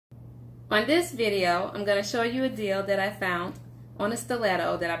On this video, I'm going to show you a deal that I found on a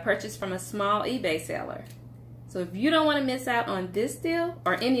stiletto that I purchased from a small eBay seller. So if you don't want to miss out on this deal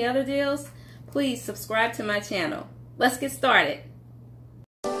or any other deals, please subscribe to my channel. Let's get started.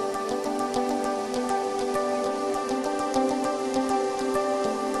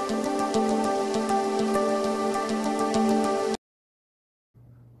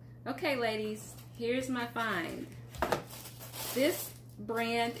 Okay ladies, here's my find. This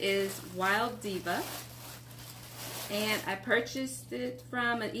brand is Wild Diva, and I purchased it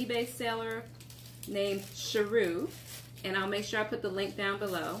from an eBay seller named Sharu, and I'll make sure I put the link down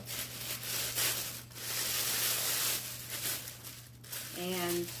below.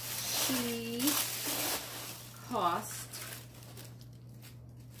 And she cost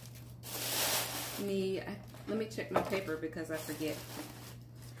me, let me check my paper because I forget.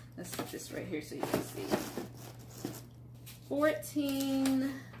 Let's put this right here so you can see.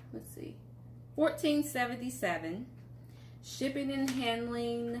 $14.77. Shipping and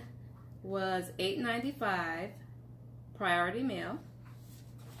handling was $8.95. Priority mail.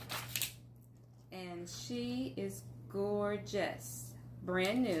 And she is gorgeous.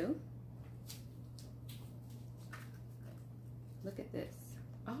 Brand new. Look at this.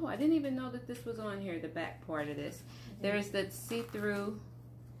 Oh, I didn't even know that this was on here, the back part of this. There's the see-through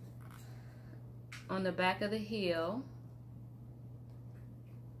on the back of the heel.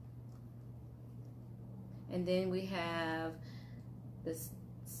 And then we have this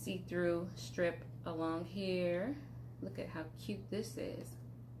see-through strip along here. Look at how cute this is.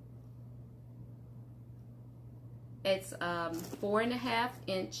 It's 4.5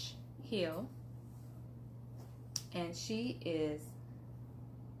 inch heel. And she is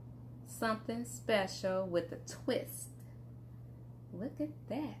something special with a twist. Look at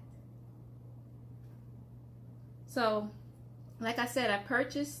that. So, like I said, I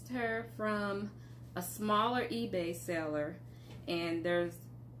purchased her from a smaller eBay seller, and there's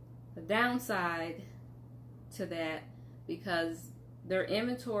a downside to that because their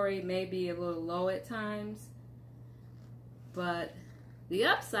inventory may be a little low at times, but the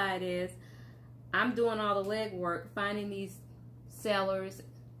upside is I'm doing all the legwork finding these sellers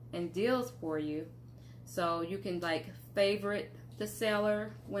and deals for you, so you can like favorite the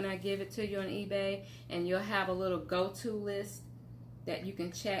seller when I give it to you on eBay, and you'll have a little go-to list that you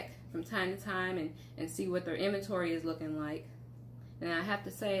can check from time to time and see what their inventory is looking like. And I have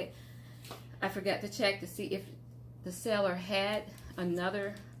to say, I forgot to check to see if the seller had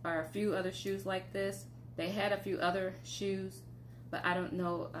another or a few other shoes like this. They had a few other shoes, but I don't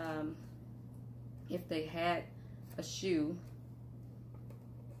know if they had a shoe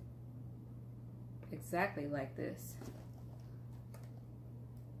exactly like this.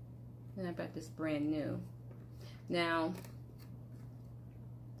 And I bet this brand new. Now,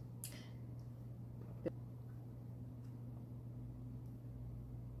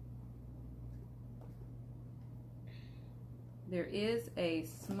 there is a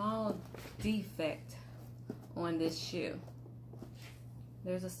small defect on this shoe.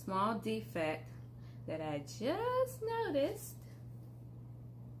 There's a small defect that I just noticed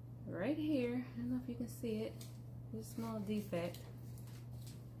right here. I don't know if you can see it. There's a small defect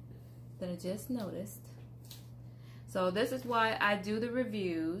that I just noticed. So this is why I do the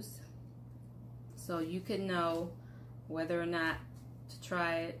reviews, so you can know whether or not to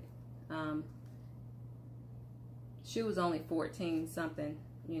try it. Shoe was only 14 something,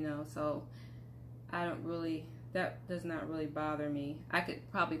 you know, so I don't really, that does not really bother me. I could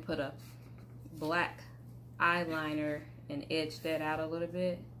probably put a black eyeliner and edge that out a little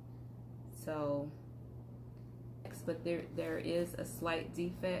bit. So, but there is a slight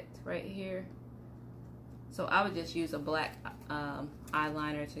defect right here. So I would just use a black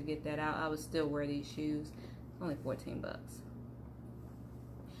eyeliner to get that out. I would still wear these shoes. Only 14 bucks.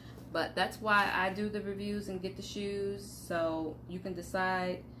 But that's why I do the reviews and get the shoes, so you can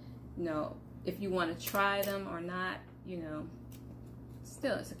decide, you know, if you want to try them or not. You know,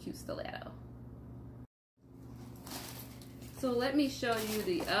 still it's a cute stiletto. So let me show you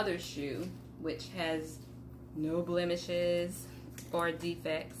the other shoe, which has no blemishes or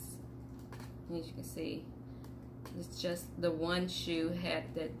defects. As you can see, it's just the one shoe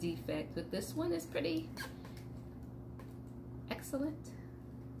had that defect, but this one is pretty excellent.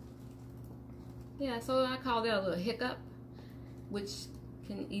 Yeah, so I call that a little hiccup, which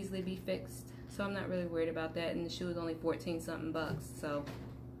can easily be fixed. So I'm not really worried about that, and the shoe is only 14 something bucks, so.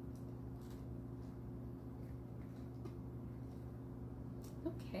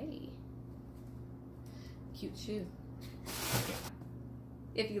 Okay. Cute shoe.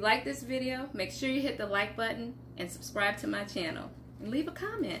 If you like this video, make sure you hit the like button and subscribe to my channel. And leave a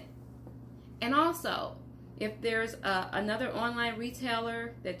comment. And also, if there's another online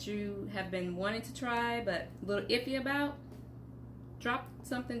retailer that you have been wanting to try but a little iffy about, drop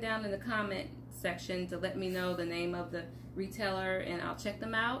something down in the comment section to let me know the name of the retailer, and I'll check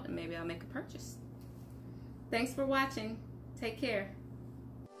them out and maybe I'll make a purchase. Thanks for watching. Take care.